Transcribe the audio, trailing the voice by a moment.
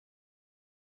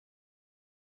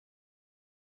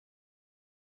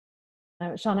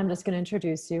Hsuan, I'm just going to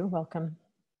introduce you. Welcome.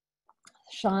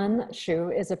 Hsuan Shu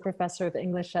is a professor of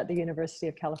English at the University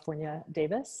of California,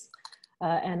 Davis,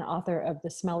 and author of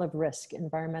The Smell of Risk,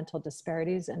 Environmental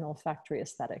Disparities and Olfactory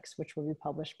Aesthetics, which will be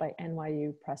published by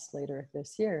NYU Press later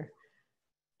this year.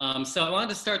 So I wanted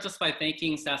to start just by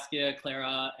thanking Saskia,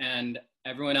 Clara, and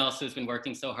everyone else who's been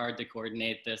working so hard to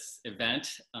coordinate this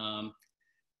event.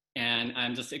 And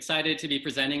I'm just excited to be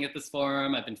presenting at this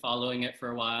forum. I've been following it for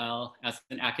a while. As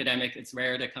an academic, it's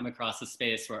rare to come across a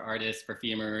space where artists,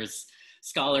 perfumers,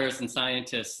 scholars, and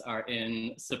scientists are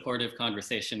in supportive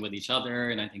conversation with each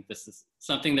other. And I think this is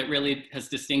something that really has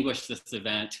distinguished this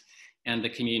event and the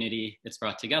community it's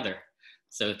brought together.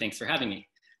 So thanks for having me.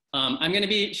 I'm going to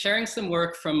be sharing some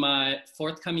work from my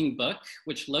forthcoming book,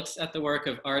 which looks at the work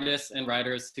of artists and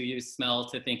writers who use smell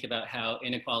to think about how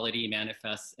inequality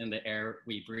manifests in the air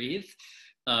we breathe.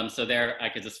 So there I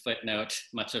could just footnote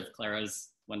much of Clara's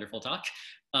wonderful talk.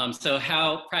 So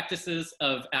how practices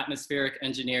of atmospheric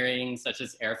engineering, such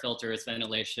as air filters,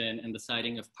 ventilation, and the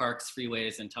siting of parks,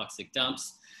 freeways, and toxic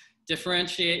dumps,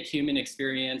 differentiate human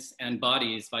experience and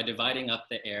bodies by dividing up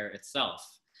the air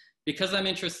itself. Because I'm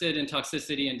interested in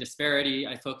toxicity and disparity,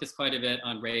 I focus quite a bit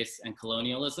on race and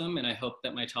colonialism, and I hope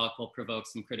that my talk will provoke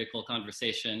some critical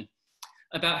conversation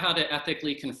about how to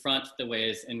ethically confront the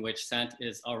ways in which scent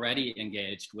is already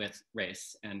engaged with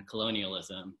race and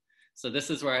colonialism. So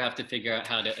this is where I have to figure out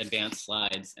how to advance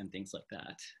slides and things like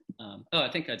that. Oh,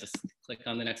 I think I just click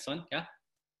on the next one, yeah?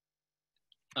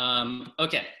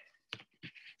 Okay,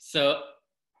 so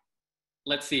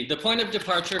let's see, the point of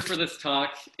departure for this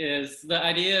talk is the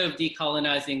idea of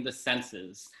decolonizing the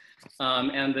senses.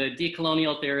 And the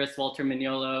decolonial theorists Walter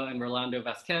Mignolo and Rolando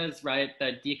Vasquez write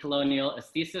that decolonial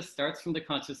aesthesis starts from the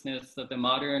consciousness that the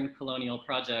modern colonial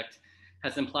project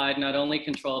has implied not only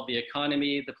control of the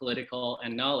economy, the political,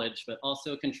 and knowledge, but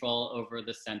also control over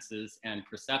the senses and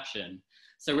perception.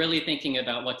 So really thinking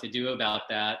about what to do about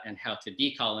that and how to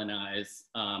decolonize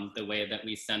the way that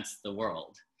we sense the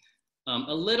world.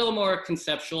 A little more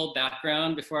conceptual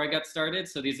background before I get started.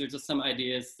 So these are just some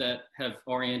ideas that have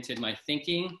oriented my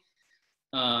thinking.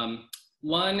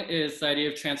 One is the idea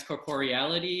of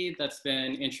transcorporeality that's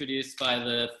been introduced by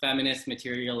the feminist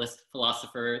materialist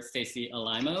philosopher Stacey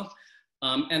Alaimo.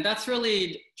 And that's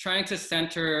really trying to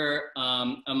center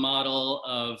a model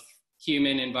of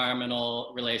human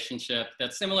environmental relationship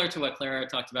that's similar to what Clara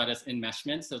talked about as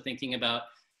enmeshment. So thinking about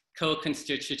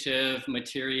co-constitutive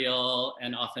material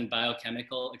and often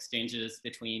biochemical exchanges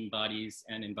between bodies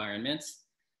and environments.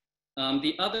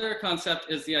 The other concept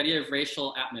is the idea of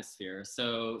racial atmosphere.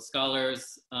 So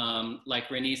scholars like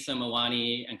Renisa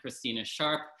Mawani and Christina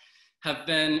Sharp have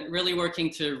been really working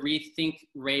to rethink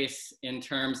race in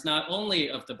terms not only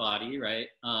of the body, right?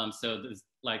 So there's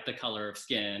like the color of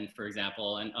skin, for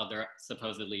example, and other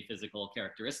supposedly physical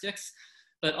characteristics,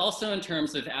 but also in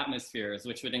terms of atmospheres,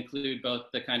 which would include both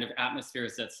the kind of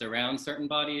atmospheres that surround certain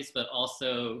bodies, but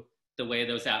also the way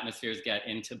those atmospheres get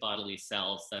into bodily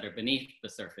cells that are beneath the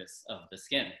surface of the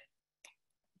skin.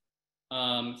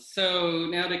 So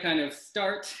now to kind of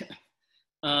start,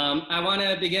 I want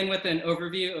to begin with an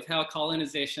overview of how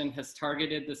colonization has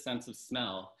targeted the sense of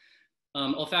smell.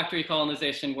 Olfactory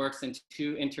colonization works in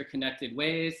two interconnected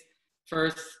ways.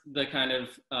 First, the kind of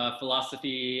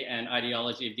philosophy and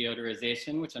ideology of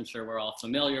deodorization, which I'm sure we're all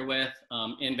familiar with,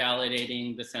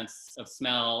 invalidating the sense of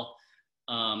smell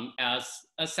as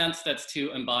a sense that's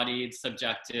too embodied,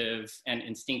 subjective, and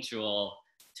instinctual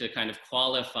to kind of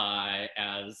qualify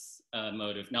as a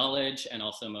mode of knowledge and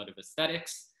also a mode of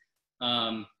aesthetics.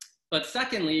 But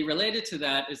secondly, related to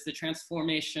that is the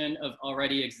transformation of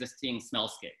already existing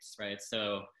smellscapes, right?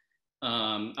 So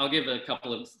I'll give a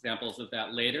couple of examples of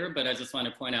that later, but I just want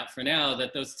to point out for now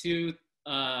that those two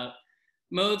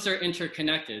modes are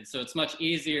interconnected. So it's much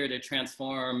easier to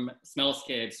transform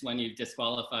smellscapes when you've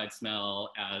disqualified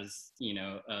smell as, you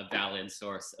know, a valid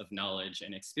source of knowledge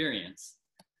and experience.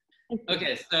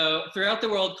 Okay, so throughout the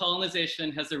world,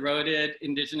 colonization has eroded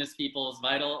indigenous peoples'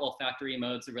 vital olfactory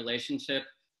modes of relationship,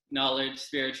 knowledge,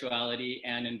 spirituality,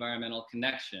 and environmental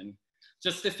connection.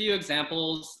 Just a few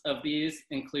examples of these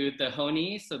include the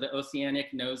honi, so the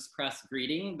oceanic nose press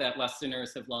greeting that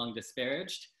Westerners have long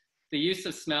disparaged, the use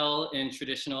of smell in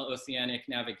traditional oceanic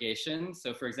navigation.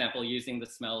 So for example, using the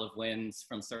smell of winds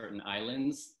from certain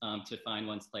islands to find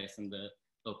one's place in the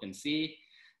open sea,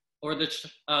 or the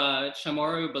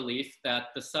Chamorro belief that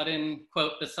the sudden,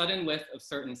 quote, the sudden whiff of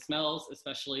certain smells,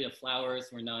 especially of flowers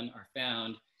where none are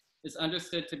found, is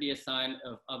understood to be a sign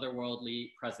of otherworldly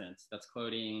presence. That's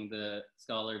quoting the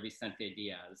scholar Vicente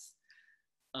Diaz.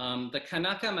 The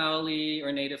Kanaka-Maoli,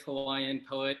 or native Hawaiian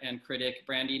poet and critic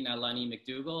Brandy Nalani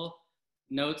McDougall,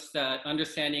 notes that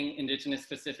understanding Indigenous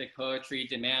specific poetry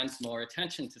demands more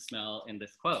attention to smell in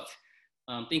this quote.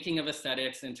 Thinking of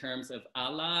aesthetics in terms of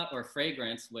ala or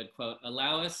fragrance would, quote,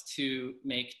 allow us to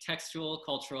make textual,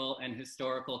 cultural, and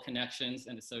historical connections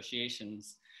and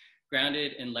associations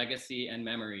grounded in legacy and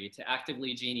memory, to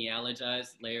actively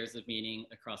genealogize layers of meaning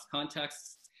across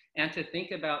contexts, and to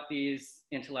think about these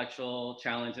intellectual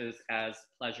challenges as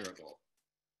pleasurable.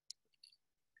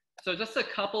 So just a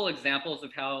couple examples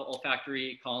of how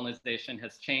olfactory colonization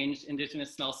has changed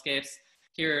Indigenous smellscapes.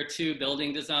 Here are two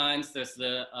building designs. There's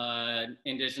the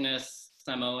Indigenous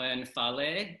Samoan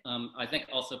fale, I think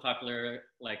also popular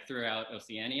like throughout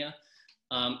Oceania,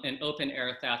 an open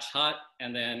air thatch hut,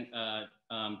 and then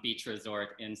beach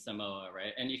resort in Samoa,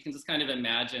 right? And you can just kind of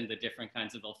imagine the different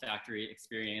kinds of olfactory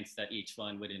experience that each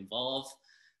one would involve.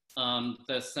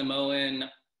 The Samoan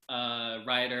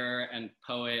writer and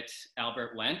poet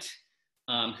Albert Wendt,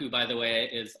 who, by the way,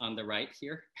 is on the right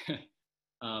here.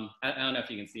 I don't know if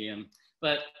you can see him.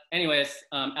 But anyways,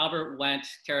 Albert Wendt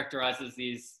characterizes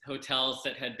these hotels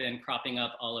that had been cropping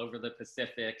up all over the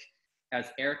Pacific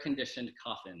as air-conditioned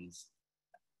coffins.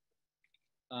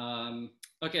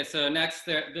 Okay, so next,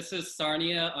 this is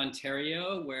Sarnia,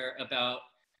 Ontario, where about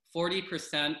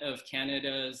 40% of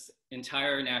Canada's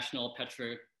entire national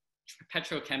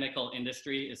petrochemical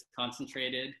industry is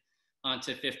concentrated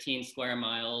onto 15 square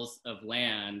miles of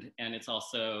land, and it's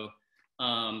also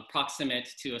proximate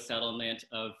to a settlement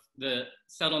of the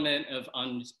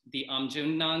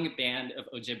Amjunang Band of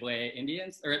Ojibwe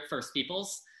Indians, or First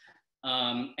Peoples.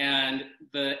 And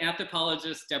the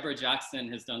anthropologist Deborah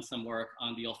Jackson has done some work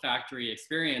on the olfactory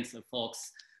experience of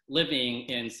folks living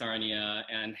in Sarnia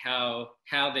and how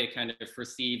they kind of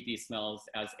perceive these smells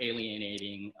as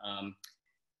alienating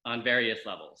on various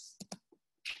levels.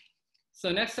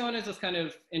 So next I want to just kind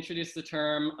of introduce the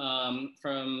term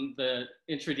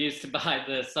introduced by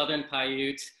the Southern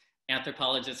Paiute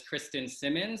anthropologist Kristen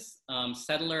Simmons,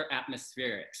 settler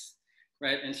atmospherics,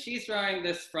 right? And she's drawing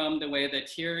this from the way that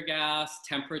tear gas,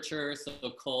 temperature,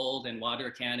 so cold and water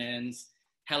cannons,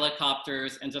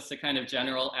 helicopters, and just a kind of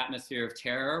general atmosphere of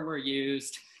terror were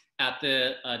used at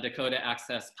the Dakota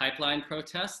Access Pipeline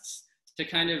protests to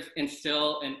kind of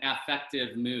instill an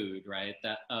affective mood, right?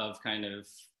 That of kind of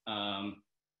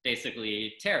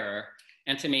basically terror,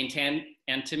 and to maintain,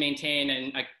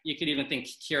 and you could even think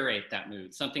curate that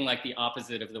mood, something like the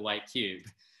opposite of the white cube.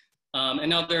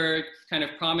 Another kind of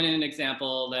prominent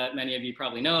example that many of you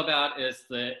probably know about is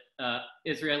the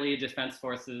Israeli Defense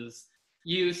Forces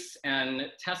use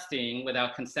and testing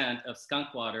without consent of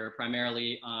skunk water,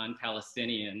 primarily on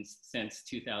Palestinians since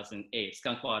 2008.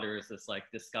 Skunk water is this like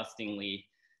disgustingly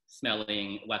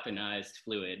smelling weaponized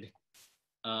fluid.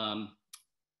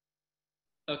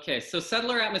 Okay, so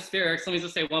settler atmospherics, let me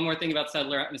just say one more thing about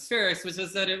settler atmospherics, which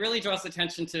is that it really draws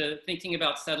attention to thinking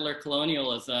about settler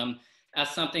colonialism as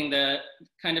something that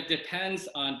kind of depends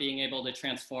on being able to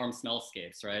transform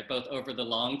smellscapes, right? Both over the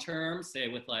long term, say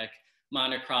with like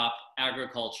monocrop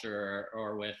agriculture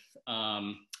or with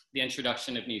the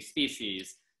introduction of new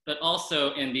species, but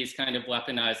also in these kind of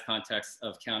weaponized contexts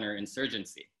of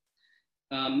counterinsurgency.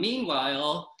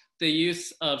 Meanwhile, the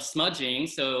use of smudging,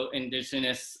 so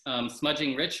indigenous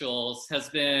smudging rituals, has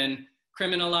been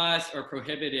criminalized or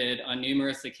prohibited on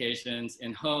numerous occasions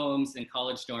in homes, in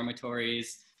college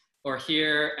dormitories, or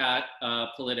here at a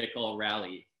political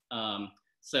rally.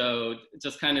 So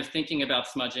just kind of thinking about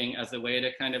smudging as a way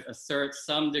to kind of assert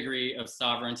some degree of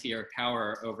sovereignty or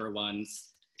power over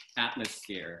one's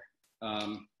atmosphere.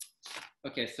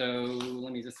 Okay, so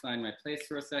let me just find my place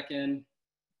for a second.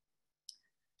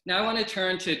 Now I want to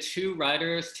turn to two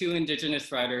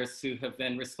Indigenous writers who have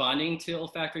been responding to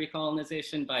olfactory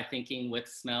colonization by thinking with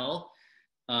smell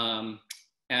and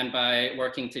by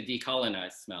working to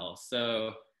decolonize smell.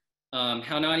 So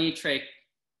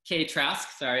Haunani-Kay Trask,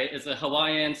 is a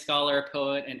Hawaiian scholar,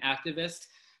 poet, and activist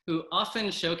who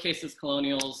often showcases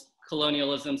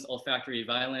colonialism's olfactory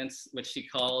violence, which she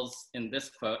calls in this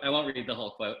quote, I won't read the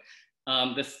whole quote,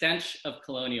 the stench of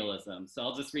colonialism. So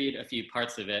I'll just read a few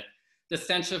parts of it. The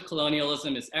stench of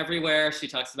colonialism is everywhere. She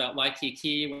talks about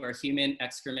Waikiki, where human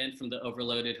excrement from the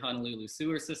overloaded Honolulu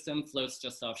sewer system floats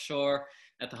just offshore,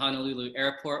 at the Honolulu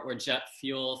airport, where jet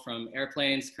fuel from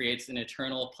airplanes creates an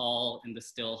eternal pall in the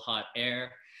still hot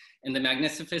air, in the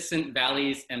magnificent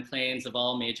valleys and plains of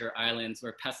all major islands,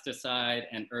 where pesticide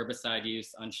and herbicide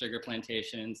use on sugar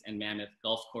plantations and mammoth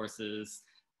golf courses,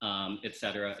 et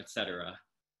cetera, et cetera.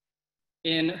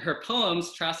 In her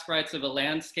poems, Trask writes of a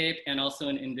landscape and also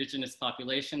an indigenous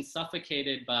population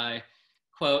suffocated by,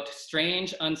 quote,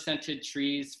 strange unscented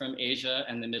trees from Asia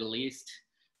and the Middle East,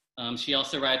 She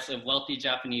also writes of wealthy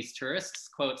Japanese tourists,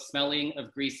 quote, smelling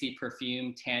of greasy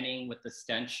perfume, tanning with the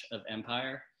stench of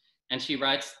empire. And she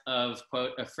writes of,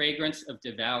 quote, a fragrance of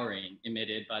devouring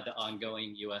emitted by the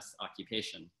ongoing US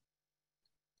occupation.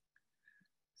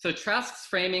 So Trask's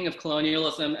framing of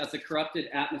colonialism as a corrupted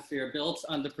atmosphere builds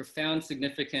on the profound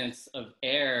significance of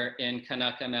air in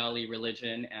Kanaka-Maoli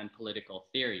religion and political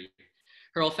theory.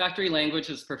 Her olfactory language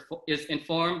is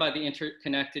informed by the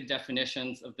interconnected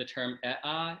definitions of the term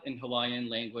e'a in Hawaiian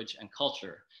language and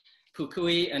culture.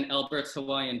 Pukui and Albert's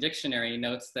Hawaiian Dictionary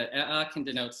notes that e'a can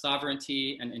denote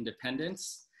sovereignty and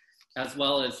independence, as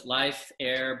well as life,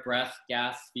 air, breath,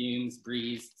 gas, fumes,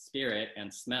 breeze, spirit,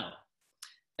 and smell.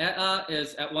 E'a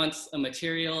is at once a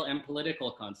material and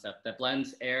political concept that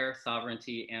blends air,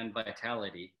 sovereignty, and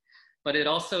vitality. But it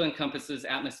also encompasses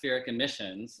atmospheric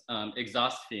emissions,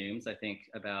 exhaust fumes, I think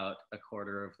about a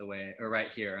quarter of the way, or right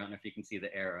here, I don't know if you can see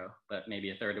the arrow, but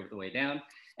maybe a third of the way down,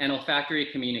 and olfactory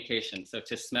communication, so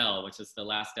to smell, which is the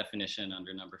last definition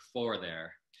under number 4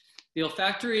 there. The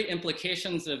olfactory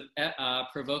implications of e'a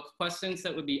provoke questions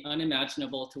that would be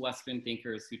unimaginable to Western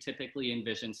thinkers who typically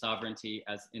envision sovereignty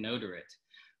as inodorate.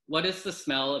 What is the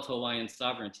smell of Hawaiian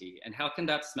sovereignty, and how can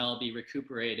that smell be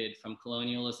recuperated from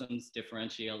colonialism's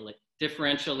differentially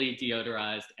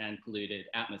deodorized and polluted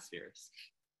atmospheres?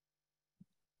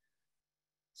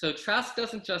 So Trask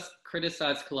doesn't just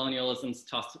criticize colonialism's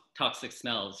toxic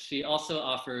smells. She also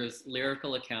offers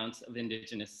lyrical accounts of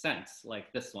indigenous scents,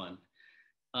 like this one.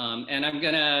 And I'm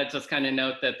gonna just kind of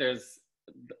note that there's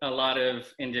a lot of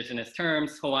indigenous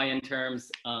terms, Hawaiian terms,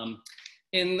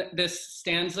 in this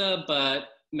stanza, but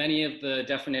many of the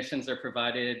definitions are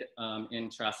provided in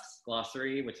Trask's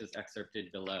glossary, which is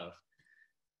excerpted below.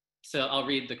 So I'll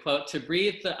read the quote: to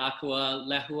breathe the akua,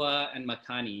 lehua, and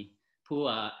makani,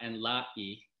 pua, and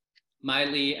la'i,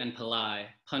 maili, and palai,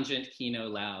 pungent kino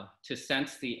lau, to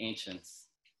sense the ancients.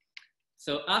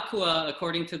 So akua,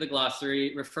 according to the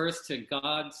glossary, refers to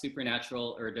God,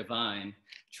 supernatural, or divine.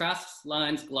 Trask's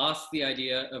lines gloss the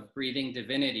idea of breathing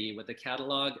divinity with a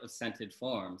catalog of scented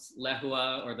forms: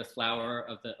 lehua, or the flower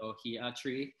of the ohia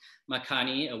tree;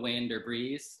 makani, a wind or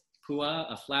breeze; pua,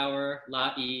 a flower;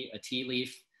 la'i, a tea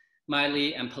leaf;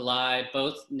 maili and palai,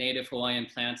 both native Hawaiian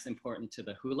plants important to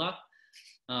the hula.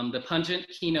 The pungent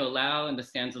kino lau in the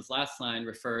stanza's last line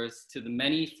refers to the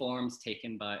many forms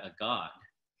taken by a god.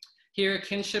 Here,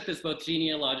 kinship is both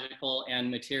genealogical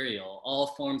and material. All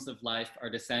forms of life are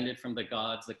descended from the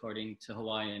gods according to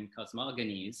Hawaiian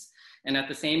cosmogonies. And at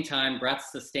the same time, breath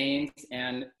sustains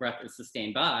and breath is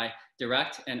sustained by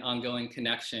direct and ongoing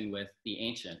connection with the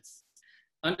ancients.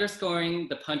 Underscoring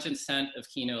the pungent scent of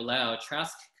kino lau,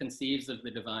 Trask conceives of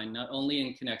the divine not only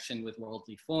in connection with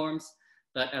worldly forms,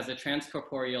 but as a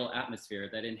transcorporeal atmosphere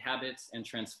that inhabits and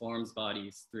transforms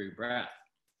bodies through breath.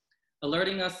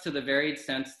 Alerting us to the varied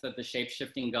sense that the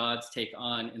shape-shifting gods take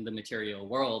on in the material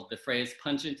world, the phrase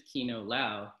pungent kino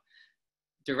lau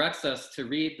directs us to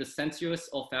read the sensuous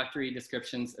olfactory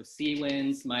descriptions of sea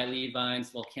winds, maili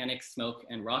vines, volcanic smoke,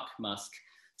 and rock musk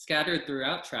scattered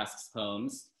throughout Trask's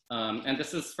poems. And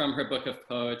this is from her book of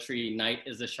poetry, Night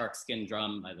is a Sharkskin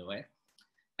Drum, by the way,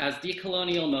 as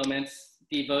decolonial moments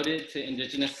devoted to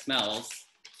indigenous smells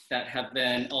that have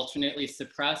been alternately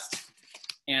suppressed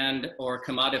and or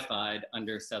commodified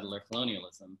under settler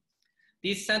colonialism.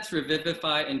 These scents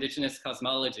revivify indigenous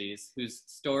cosmologies whose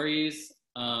stories,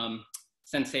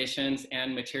 sensations,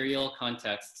 and material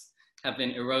contexts have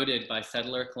been eroded by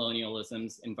settler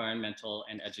colonialism's environmental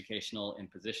and educational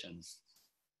impositions.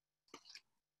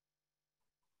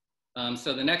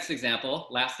 So the next example,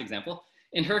 last example,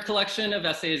 in her collection of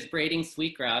essays, Braiding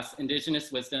Sweetgrass,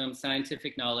 Indigenous Wisdom,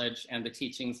 Scientific Knowledge, and the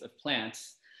Teachings of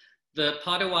Plants, the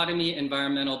Potawatomi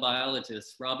environmental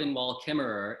biologist, Wall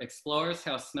Kimmerer, explores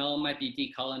how smell might be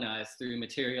decolonized through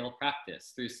material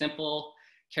practice, through simple,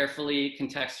 carefully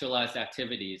contextualized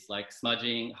activities like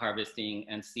smudging, harvesting,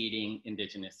 and seeding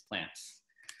indigenous plants.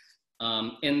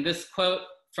 In this quote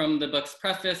from the book's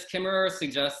preface, Kimmerer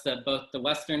suggests that both the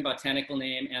Western botanical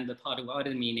name and the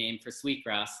Potawatomi name for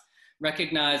sweetgrass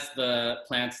recognize the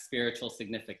plant's spiritual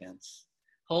significance.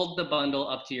 Hold the bundle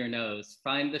up to your nose,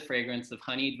 find the fragrance of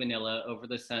honeyed vanilla over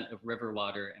the scent of river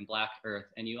water and black earth,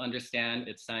 and you understand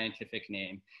its scientific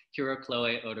name,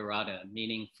 Hirokloe odorata,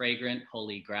 meaning fragrant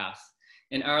holy grass.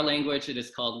 In our language, it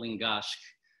is called wingashk,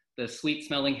 the sweet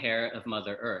smelling hair of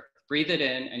Mother Earth. Breathe it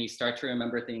in and you start to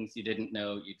remember things you didn't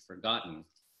know you'd forgotten.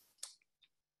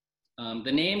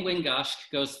 The name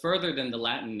wingashk goes further than the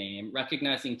Latin name,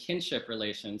 recognizing kinship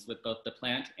relations with both the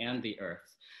plant and the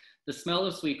earth. The smell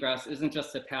of sweetgrass isn't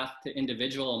just a path to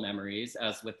individual memories,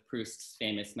 as with Proust's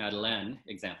famous Madeleine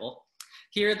example.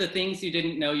 Here, the things you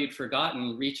didn't know you'd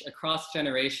forgotten reach across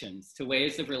generations to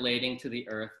ways of relating to the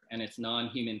earth and its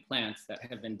non-human plants that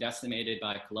have been decimated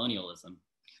by colonialism.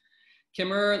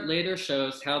 Kimmerer later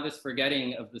shows how this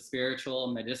forgetting of the spiritual,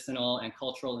 medicinal, and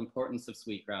cultural importance of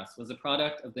sweetgrass was a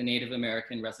product of the Native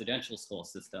American residential school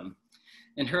system,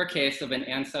 in her case of an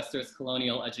ancestor's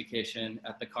colonial education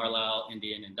at the Carlisle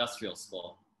Indian Industrial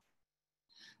School.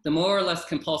 The more or less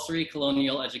compulsory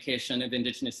colonial education of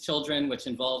Indigenous children, which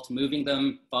involved moving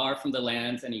them far from the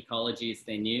lands and ecologies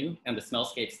they knew and the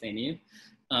smellscapes they knew,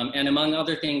 and among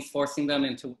other things, forcing them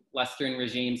into Western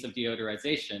regimes of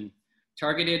deodorization,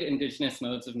 targeted Indigenous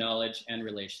modes of knowledge and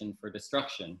relation for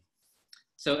destruction.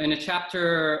 So in a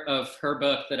chapter of her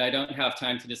book that I don't have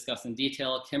time to discuss in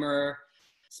detail, Kimmerer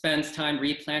spends time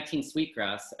replanting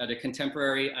sweetgrass at a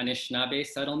contemporary Anishinaabe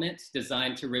settlement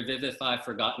designed to revivify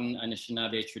forgotten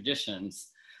Anishinaabe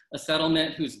traditions, a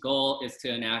settlement whose goal is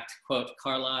to enact, quote,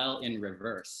 Carlisle in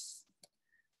reverse.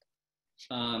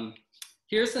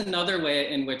 Here's another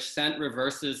way in which scent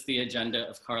reverses the agenda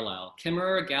of Carlisle.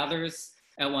 Kimmerer gathers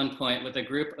at one point with a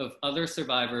group of other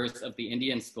survivors of the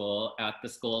Indian school at the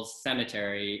school's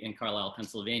cemetery in Carlisle,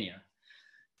 Pennsylvania.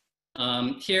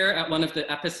 Here at one of the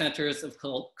epicenters of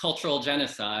cultural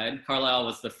genocide, Carlisle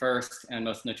was the first and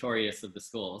most notorious of the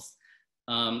schools.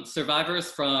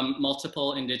 Survivors from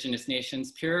multiple Indigenous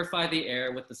nations purify the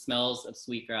air with the smells of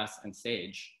sweetgrass and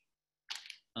sage.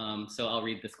 So I'll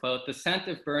read this quote. The scent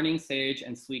of burning sage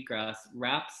and sweetgrass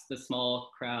wraps the small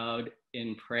crowd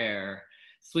in prayer.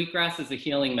 Sweetgrass is a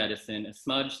healing medicine, a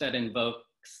smudge that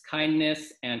invokes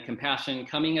kindness and compassion,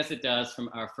 coming as it does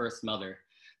from our first mother.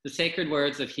 The sacred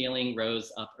words of healing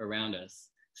rose up around us.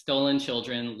 Stolen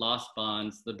children, lost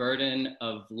bonds, the burden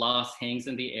of loss hangs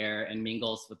in the air and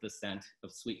mingles with the scent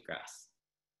of sweetgrass.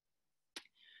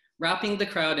 Wrapping the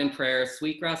crowd in prayer,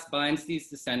 sweetgrass binds these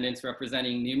descendants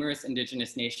representing numerous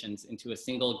Indigenous nations into a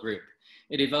single group.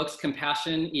 It evokes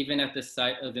compassion even at the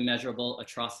site of immeasurable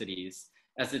atrocities,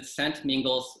 as its scent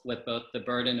mingles with both the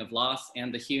burden of loss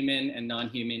and the human and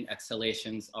non-human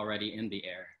exhalations already in the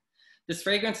air. This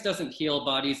fragrance doesn't heal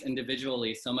bodies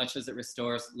individually so much as it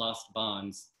restores lost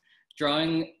bonds,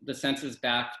 drawing the senses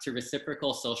back to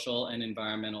reciprocal social and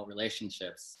environmental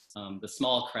relationships, the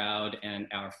small crowd and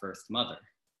our first mother,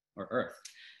 or earth.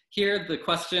 Here, the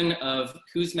question of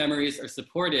whose memories are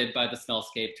supported by the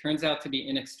smellscape turns out to be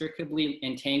inextricably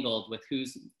entangled with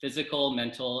whose physical,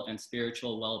 mental, and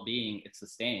spiritual well-being it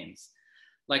sustains.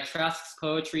 Like Trask's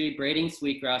poetry, Braiding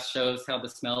Sweetgrass shows how the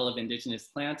smell of Indigenous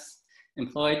plants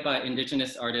employed by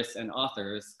Indigenous artists and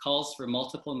authors calls for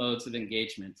multiple modes of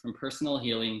engagement, from personal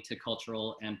healing to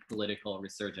cultural and political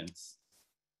resurgence.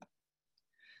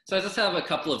 So I just have a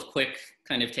couple of quick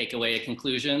kind of takeaway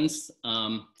conclusions.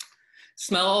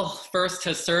 Smell, first,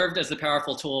 has served as a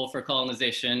powerful tool for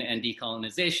colonization and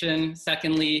decolonization.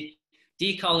 Secondly,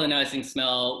 decolonizing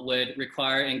smell would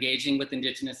require engaging with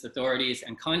Indigenous authorities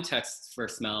and contexts for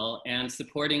smell and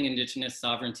supporting Indigenous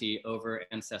sovereignty over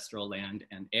ancestral land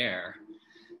and air.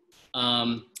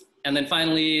 And then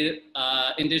finally,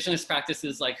 Indigenous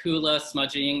practices like hula,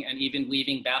 smudging, and even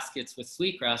weaving baskets with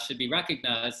sweetgrass should be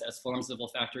recognized as forms of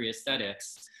olfactory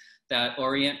aesthetics that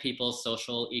orient people's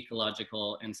social,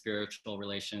 ecological, and spiritual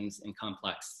relations in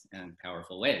complex and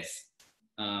powerful ways.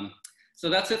 So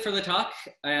that's it for the talk,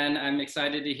 and I'm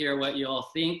excited to hear what you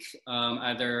all think,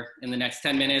 either in the next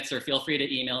 10 minutes or feel free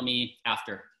to email me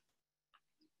after.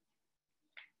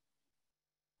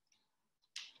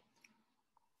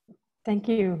 Thank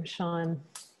you, Hsuan,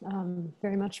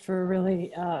 very much for a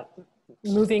really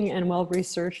moving and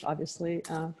well-researched, obviously,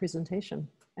 presentation,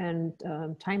 and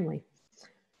timely.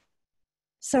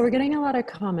 So we're getting a lot of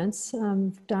comments.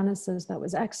 Donna says that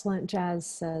was excellent. Jazz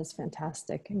says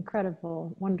fantastic,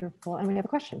 incredible, wonderful. And we have a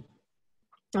question.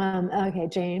 Okay,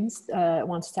 James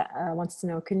wants to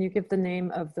know, can you give the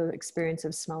name of the experience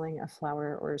of smelling a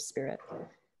flower or a spirit?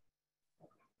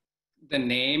 The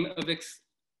name of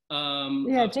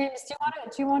yeah, James,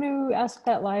 do you want to ask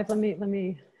that live? Let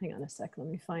me hang on a sec. Let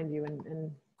me find you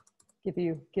and give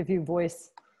you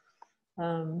voice.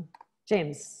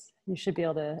 James, you should be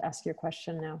able to ask your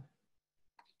question now.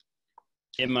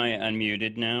 Am I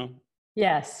unmuted now?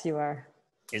 Yes, you are.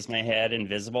 Is my head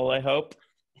invisible, I hope?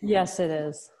 Yes, it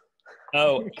is.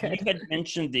 Oh, you had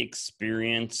mentioned the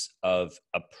experience of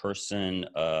a person,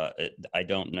 I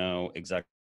don't know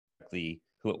exactly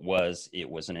who it was. It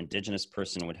was an Indigenous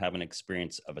person who would have an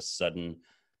experience of a sudden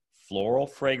floral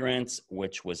fragrance,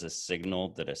 which was a signal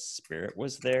that a spirit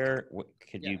was there. What,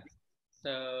 could you?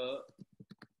 So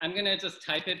I'm gonna just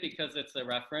type it because it's a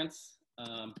reference.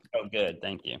 Oh, good,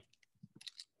 thank you.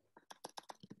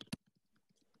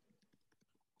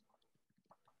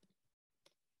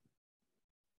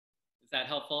 that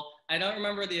helpful? I don't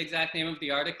remember the exact name of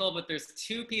the article, but there's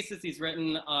two pieces he's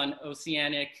written on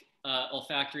oceanic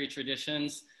olfactory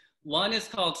traditions. One is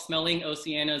called Smelling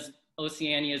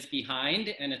Oceania's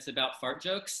Behind, and it's about fart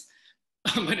jokes,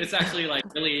 but it's actually like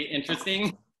really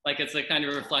interesting. Like it's a kind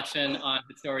of reflection on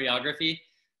historiography.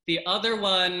 The other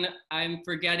one, I'm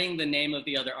forgetting the name of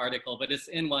the other article, but it's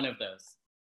in one of those.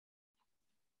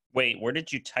 Wait, where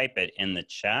did you type it? In the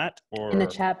chat or? In the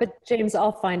chat, but James,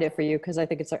 I'll find it for you because I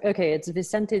think it's, okay, it's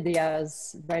Vicente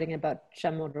Diaz writing about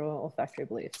Chamorro olfactory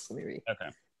beliefs. Let me read. Okay.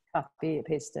 Copy,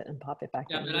 paste it, and pop it back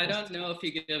in. Yeah, but I don't know if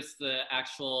he gives the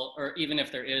actual, or even if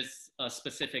there is a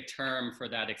specific term for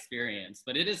that experience,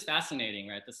 but it is fascinating,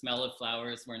 right? The smell of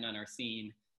flowers where none are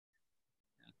seen.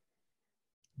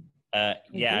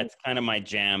 Yeah, it's kind of my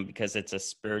jam because it's a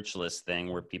spiritualist thing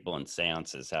where people in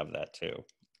seances have that too.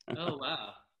 Oh, wow.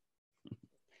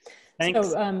 Thanks.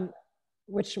 So,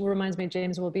 which reminds me,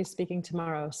 James will be speaking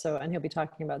tomorrow, so, and he'll be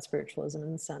talking about spiritualism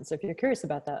in the sense. So if you're curious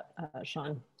about that,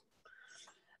 Sean.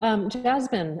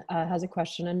 Jasmine has a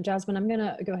question, and Jasmine, I'm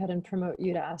gonna go ahead and promote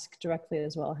you to ask directly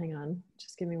as well. Hang on,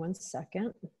 just give me 1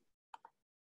 second.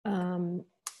 It's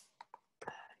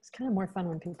kind of more fun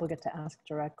when people get to ask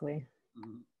directly.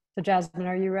 So Jasmine,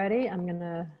 are you ready? I'm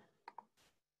gonna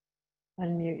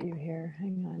unmute you here.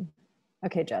 Hang on.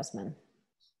 Okay, Jasmine.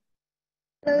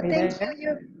 Hello, thank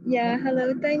you. Yeah,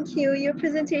 hello, thank you. Your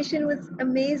presentation was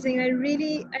amazing. I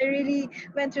really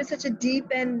went through such a deep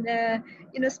and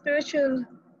spiritual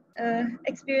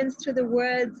experience through the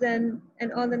words and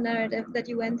all the narrative that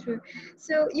you went through.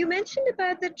 So you mentioned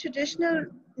about the traditional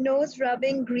nose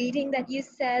rubbing greeting that you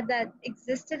said that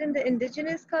existed in the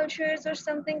indigenous cultures or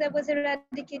something that was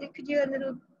eradicated. Could you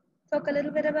talk a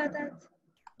little bit about that?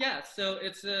 Yeah, so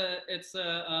it's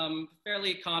a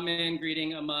fairly common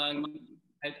greeting among,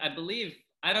 I believe,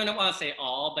 I don't want to say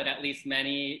all, but at least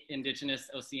many indigenous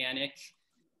oceanic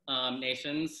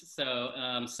nations. So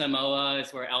Samoa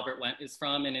is where Albert Wendt is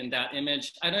from. And in that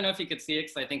image, I don't know if you could see it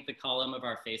because I think the column of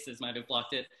our faces might have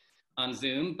blocked it on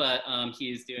Zoom, but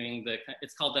he's doing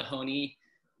it's called the Honi.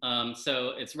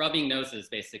 So it's rubbing noses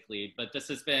basically, but this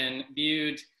has been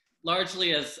viewed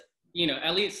largely as,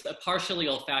 at least a partially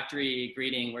olfactory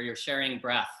greeting where you're sharing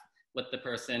breath with the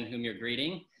person whom you're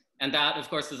greeting. And that, of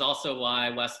course, is also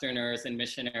why Westerners and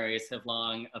missionaries have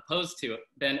long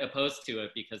been opposed to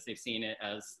it because they've seen it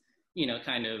as,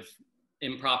 kind of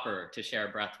improper to share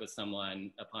breath with someone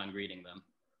upon greeting them.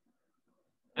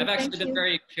 I've actually been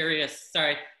very curious.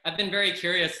 Sorry, I've been very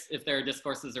curious if there are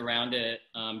discourses around it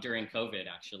during COVID,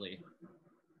 actually.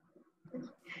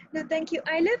 No, thank you.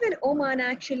 I live in Oman,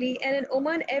 actually. And in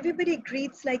Oman, everybody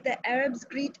greets like the Arabs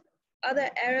greet other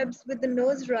Arabs with the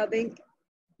nose rubbing,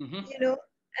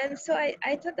 And so I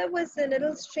thought that was a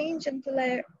little strange until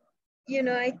I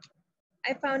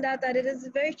found out that it is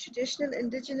a very traditional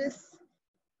indigenous,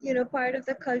 part of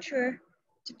the culture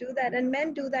to do that. And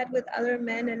men do that with other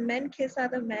men and men kiss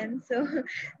other men. So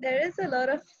there is a lot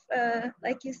of,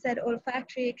 like you said,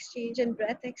 olfactory exchange and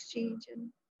breath exchange.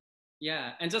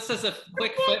 Yeah, and just as a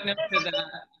quick footnote to that,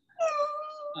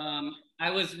 I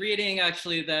was reading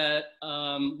actually that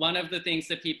one of the things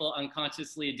that people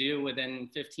unconsciously do within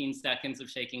 15 seconds of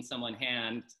shaking someone's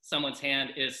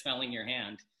hand is smelling your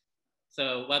hand.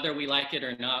 So whether we like it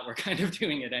or not, we're kind of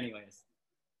doing it anyways.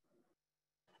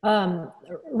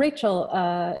 Rachel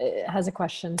has a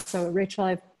question. So Rachel,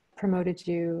 I've promoted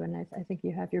you and I think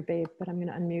you have your babe, but I'm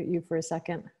gonna unmute you for a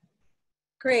second.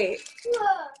 Great.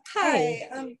 Hi.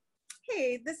 Hey.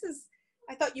 Hey,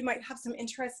 I thought you might have some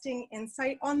interesting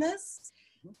insight on this.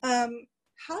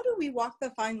 How do we walk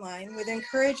the fine line with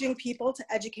encouraging people to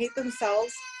educate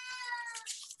themselves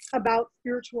about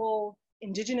spiritual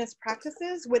indigenous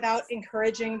practices without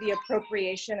encouraging the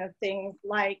appropriation of things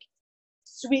like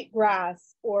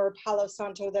sweetgrass or palo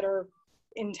santo that are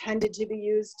intended to be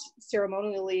used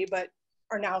ceremonially but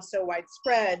are now so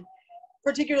widespread?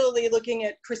 Particularly looking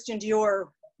at Christian Dior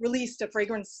released a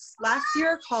fragrance last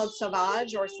year called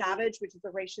Sauvage or Savage, which is a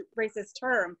racist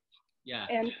term. Yeah.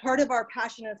 And part of our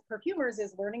passion as perfumers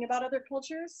is learning about other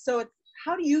cultures. So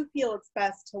how do you feel it's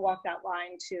best to walk that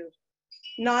line to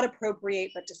not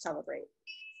appropriate, but to celebrate?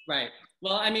 Right.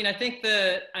 Well, I mean, I think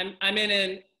I'm in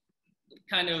a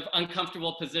kind of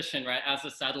uncomfortable position, right, as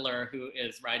a settler who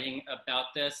is writing about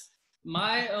this.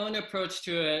 My own approach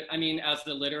to it, I mean, as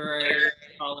the literary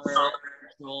scholar,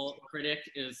 critic,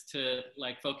 is to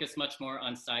focus much more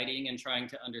on citing and trying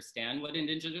to understand what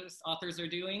indigenous authors are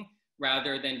doing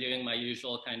rather than doing my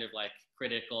usual kind of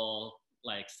critical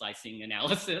slicing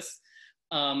analysis.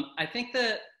 I think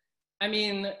that, I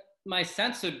mean, my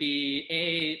sense would be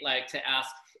to ask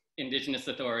indigenous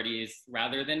authorities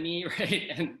rather than me,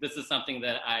 right? And this is something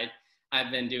that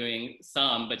I've been doing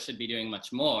some, but should be doing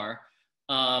much more.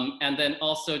 And then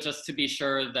also just to be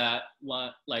sure that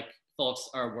folks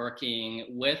are working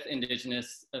with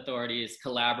Indigenous authorities,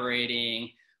 collaborating,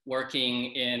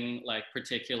 working in like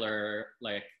particular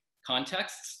like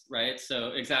contexts, right? So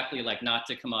exactly like not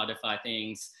to commodify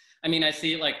things. I mean, I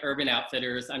see like Urban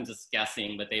Outfitters, I'm just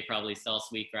guessing, but they probably sell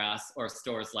sweetgrass or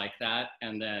stores like that.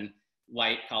 And then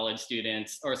white college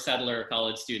students or settler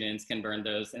college students can burn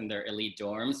those in their elite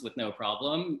dorms with no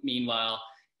problem. Meanwhile,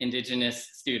 Indigenous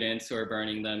students who are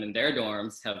burning them in their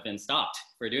dorms have been stopped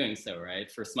for doing so,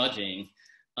 right? For smudging,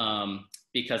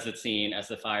 because it's seen as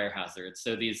a fire hazard.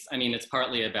 So these, I mean, it's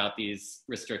partly about these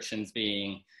restrictions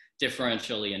being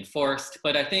differentially enforced,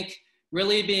 but I think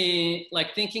really being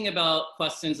like thinking about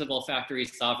questions of olfactory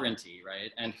sovereignty,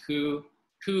 right? And who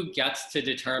gets to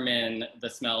determine the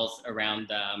smells around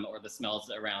them or the smells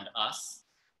around us.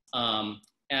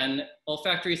 And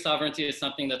olfactory sovereignty is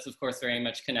something that's of course very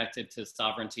much connected to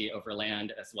sovereignty over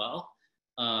land as well.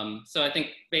 So I think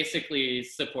basically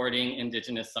supporting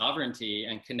Indigenous sovereignty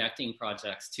and connecting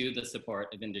projects to the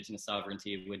support of Indigenous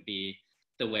sovereignty would be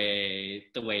the way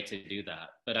to do that.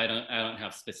 But I don't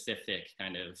have specific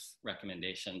kind of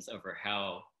recommendations over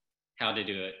how to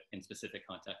do it in specific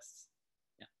contexts.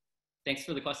 Yeah. Thanks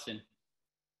for the question.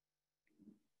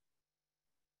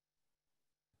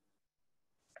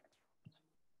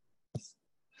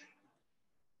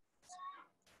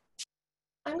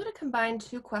 I'm going to combine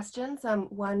two questions,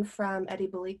 one from Eddie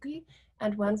Beliki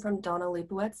and one from Donna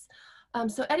Leibowitz.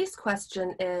 So Eddie's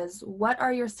question is, what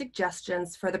are your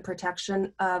suggestions for the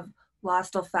protection of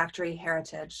lost olfactory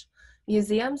heritage?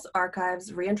 Museums,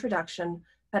 archives, reintroduction,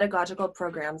 pedagogical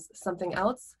programs, something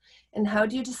else? And how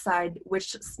do you decide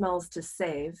which smells to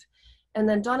save? And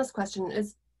then Donna's question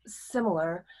is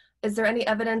similar. Is there any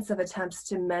evidence of attempts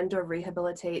to mend or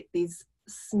rehabilitate these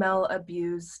smell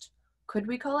abused, could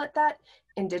we call it that,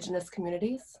 Indigenous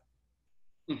communities?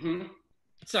 Mm-hmm.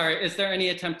 Sorry, is there any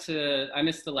attempt to, I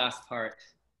missed the last part.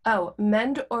 Oh,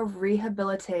 mend or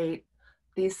rehabilitate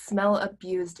these smell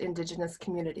abused Indigenous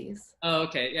communities? Oh,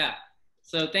 okay, yeah.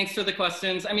 So thanks for the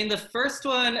questions. I mean, the first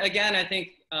one, again, I think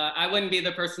I wouldn't be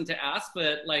the person to ask,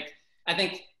 but like, I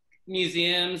think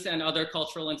museums and other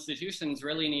cultural institutions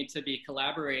really need to be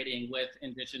collaborating with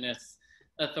Indigenous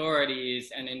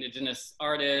authorities and Indigenous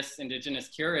artists, Indigenous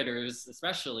curators,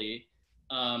 especially,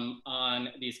 on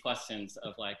these questions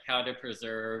of like how to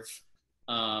preserve.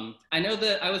 I know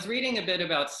that I was reading a bit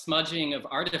about smudging of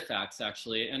artifacts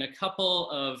actually, and a couple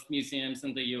of museums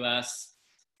in the US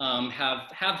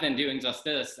have been doing just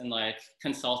this and like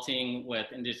consulting with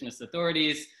Indigenous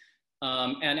authorities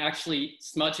and actually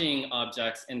smudging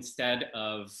objects instead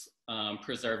of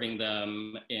preserving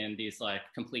them in these like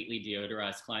completely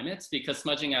deodorized climates, because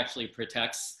smudging actually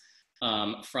protects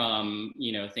from,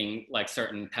 you know, things like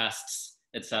certain pests,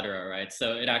 etc., right?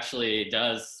 So it actually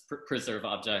does preserve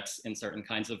objects in certain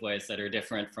kinds of ways that are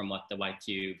different from what the white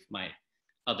cube might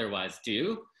otherwise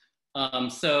do.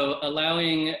 So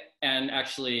allowing and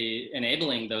actually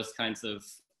enabling those kinds of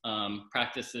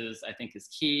practices, I think, is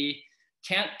key.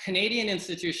 Canadian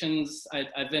institutions,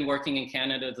 I've been working in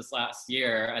Canada this last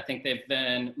year. I think they've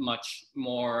been much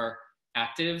more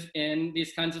active in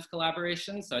these kinds of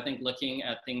collaborations. So I think looking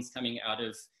at things coming out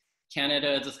of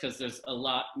Canada, just because there's a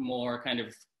lot more kind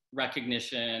of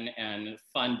recognition and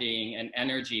funding and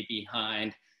energy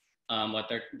behind what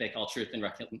they call truth and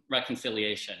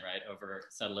reconciliation, right, over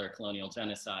settler colonial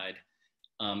genocide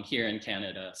here in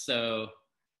Canada. So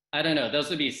I don't know, those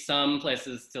would be some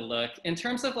places to look. In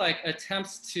terms of like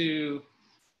attempts to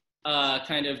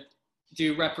kind of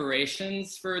do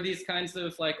reparations for these kinds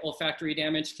of like olfactory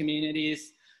damaged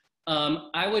communities,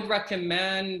 I would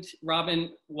recommend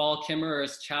Robin Wall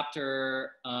Kimmerer's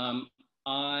chapter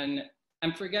on,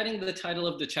 I'm forgetting the title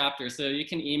of the chapter, so you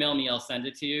can email me, I'll send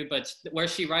it to you, but where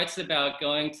she writes about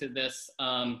going to this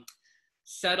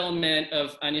settlement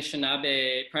of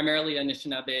Anishinaabe, primarily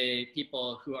Anishinaabe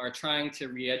people who are trying to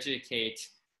re-educate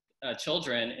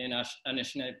children in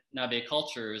Anishinaabe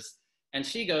cultures. And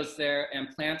she goes there and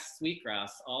plants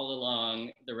sweetgrass all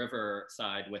along the river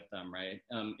side with them, right?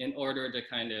 In order to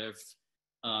kind of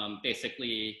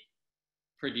basically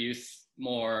produce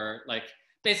more like,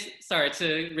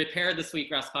 to repair the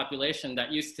sweetgrass population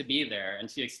that used to be there.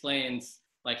 And she explains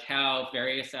like how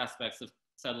various aspects of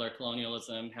settler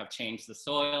colonialism have changed the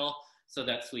soil so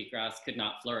that sweetgrass could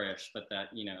not flourish, but that,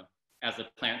 you know, as a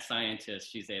plant scientist,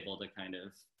 she's able to kind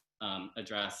of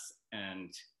address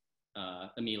and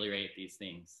ameliorate these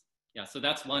things. Yeah, so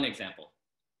that's one example.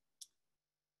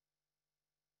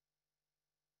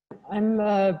 I'm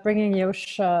bringing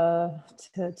Yosh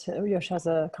Yosh has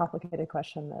a complicated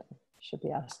question that should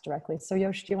be asked directly. So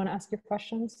Yosh, do you want to ask your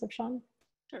questions of Sean?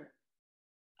 Sure.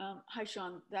 Hi,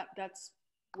 Sean. That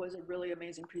was a really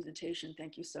amazing presentation.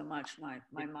 Thank you so much.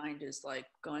 My mind is like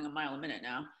going a mile a minute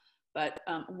now. But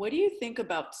what do you think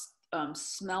about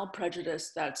smell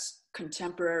prejudice that's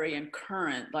contemporary and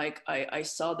current? Like I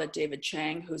saw that David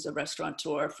Chang, who's a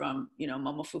restaurateur from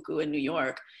Momofuku in New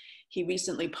York, he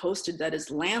recently posted that his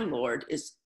landlord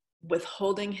is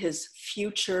withholding his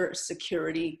future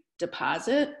security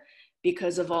deposit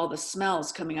because of all the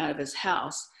smells coming out of his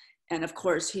house. And of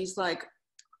course, he's like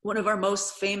one of our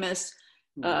most famous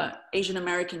Asian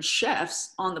American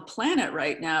chefs on the planet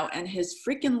right now, and his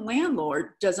freaking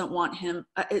landlord doesn't want him.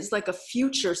 It's like a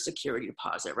future security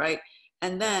deposit, right?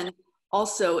 And then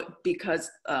also because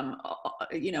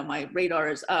my radar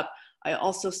is up, I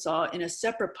also saw in a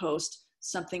separate post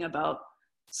something about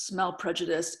smell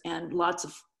prejudice and lots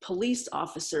of police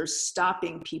officers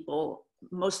stopping people,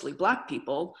 mostly Black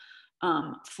people,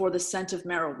 for the scent of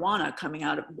marijuana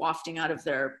wafting out of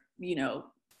their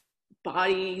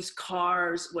bodies,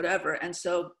 cars, whatever. And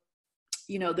so,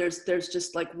 there's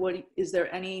just like, is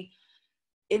there any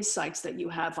insights that you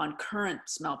have on current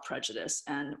smell prejudice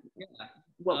and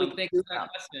what we can thanks do for that about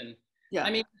question. Yeah.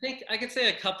 I mean, I think I could say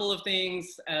a couple of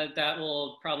things that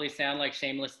will probably sound like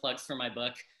shameless plugs for my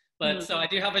book. But so I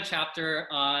do have a chapter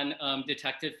on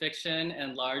detective fiction,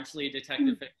 and largely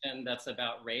detective fiction that's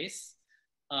about race,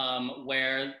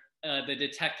 where the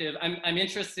detective, I'm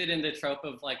interested in the trope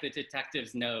of like the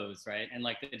detective's nose, right? And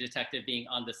like the detective being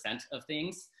on the scent of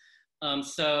things.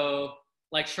 So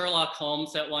like Sherlock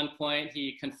Holmes at one point,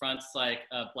 he confronts like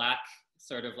a Black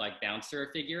sort of like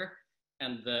bouncer figure,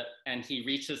 and he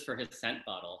reaches for his scent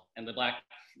bottle, and the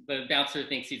bouncer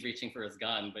thinks he's reaching for his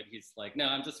gun, but he's like, no,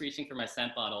 I'm just reaching for my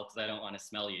scent bottle because I don't want to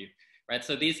smell you, right?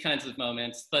 So these kinds of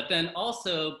moments, but then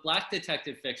also Black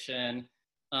detective fiction.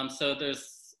 So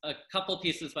there's a couple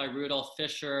pieces by Rudolph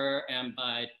Fisher and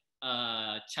by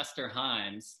Chester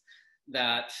Himes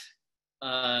that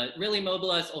really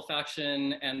mobilize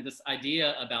olfaction and this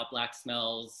idea about Black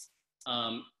smells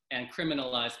and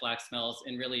criminalize Black smells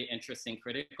in really interesting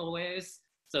critical ways.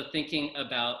 So thinking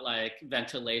about like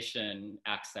ventilation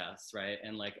access, right?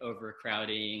 And like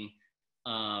overcrowding,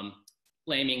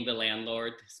 blaming the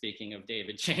landlord, speaking of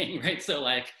David Chang, right? So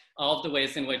like all of the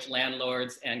ways in which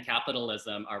landlords and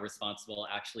capitalism are responsible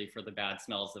actually for the bad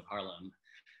smells of Harlem.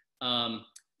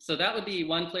 So that would be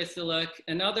one place to look.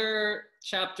 Another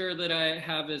chapter that I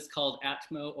have is called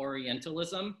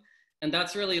Atmo-Orientalism. And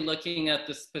that's really looking at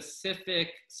the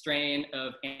specific strain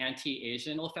of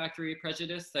anti-Asian olfactory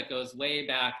prejudice that goes way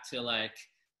back to like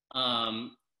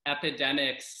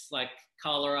epidemics like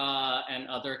cholera and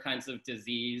other kinds of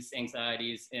disease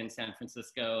anxieties in San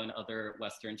Francisco and other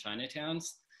Western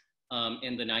Chinatowns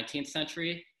in the 19th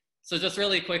century. So just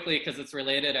really quickly, because it's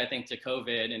related, I think, to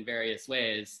COVID in various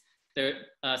ways,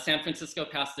 San Francisco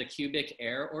passed a cubic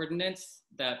air ordinance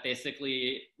that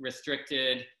basically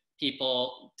restricted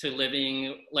people to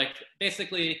living, like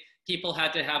basically people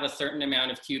had to have a certain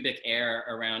amount of cubic air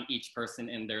around each person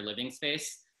in their living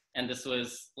space. And this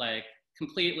was like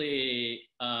completely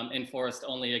enforced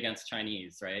only against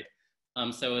Chinese, right?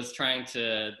 So it was trying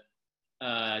to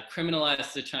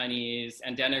criminalize the Chinese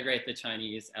and denigrate the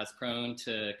Chinese as prone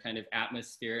to kind of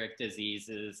atmospheric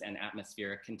diseases and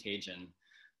atmospheric contagion.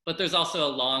 But there's also a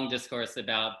long discourse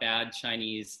about bad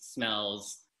Chinese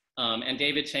smells. And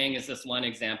David Chang is just one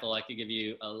example. I could give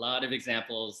you a lot of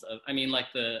examples of, I mean, like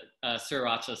the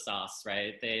sriracha sauce,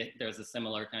 right? There's a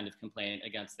similar kind of complaint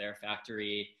against their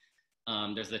factory.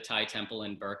 There's a Thai temple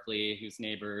in Berkeley whose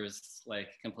neighbors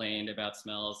like complained about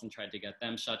smells and tried to get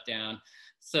them shut down.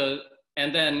 So,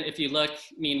 and then if you look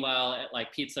meanwhile at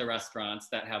like pizza restaurants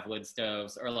that have wood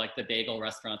stoves, or like the bagel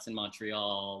restaurants in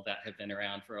Montreal that have been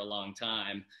around for a long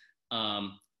time,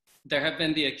 there have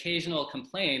been the occasional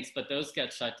complaints, but those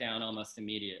get shut down almost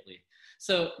immediately.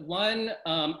 So one,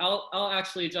 I'll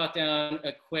actually jot down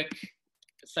a quick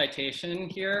citation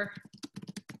here.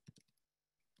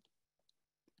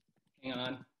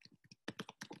 Hang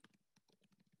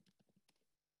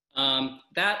on.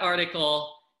 That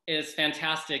article is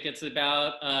fantastic. It's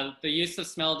about the use of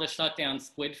smell to shut down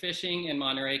squid fishing in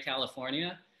Monterey,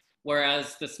 California,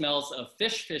 whereas the smells of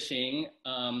fish fishing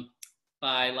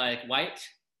by like white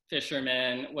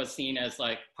fishermen was seen as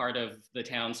like part of the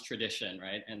town's tradition,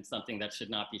 right? And something that should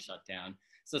not be shut down.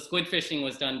 So squid fishing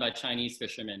was done by Chinese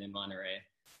fishermen in Monterey.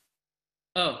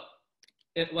 Oh,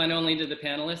 it went only to the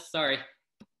panelists, sorry.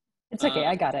 It's okay,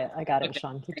 I got it, okay.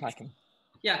 Sean, keep talking.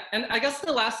 Yeah, and I guess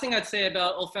the last thing I'd say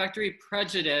about olfactory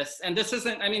prejudice, and this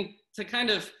isn't, I mean, to kind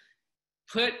of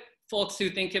put folks who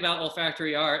think about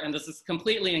olfactory art, and this is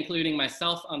completely including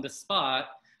myself on the spot,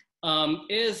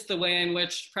 is the way in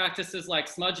which practices like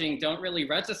smudging don't really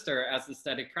register as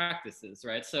aesthetic practices,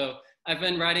 right? So I've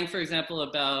been writing, for example,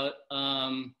 about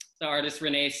the artist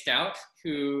Renee Stout,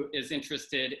 who is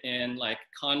interested in like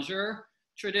conjure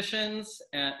traditions,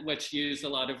 which use a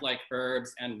lot of like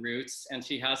herbs and roots, and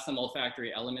she has some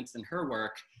olfactory elements in her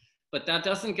work, but that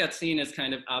doesn't get seen as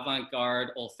kind of avant-garde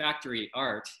olfactory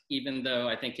art, even though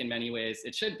I think in many ways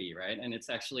it should be, right? And it's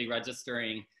actually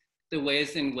registering the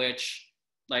ways in which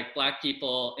like Black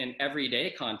people in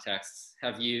everyday contexts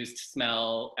have used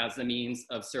smell as a means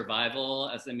of survival,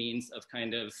 as a means of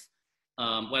kind of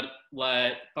what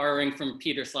borrowing from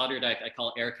Peter Sloterdijk, I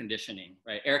call air conditioning,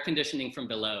 right? Air conditioning from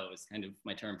below is kind of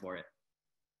my term for it.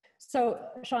 So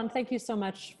Hsuan, thank you so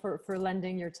much for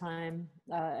lending your time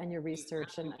and your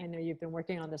research. And I know you've been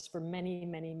working on this for many,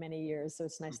 many, many years. So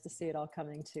it's nice to see it all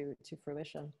coming to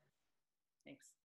fruition. Thanks.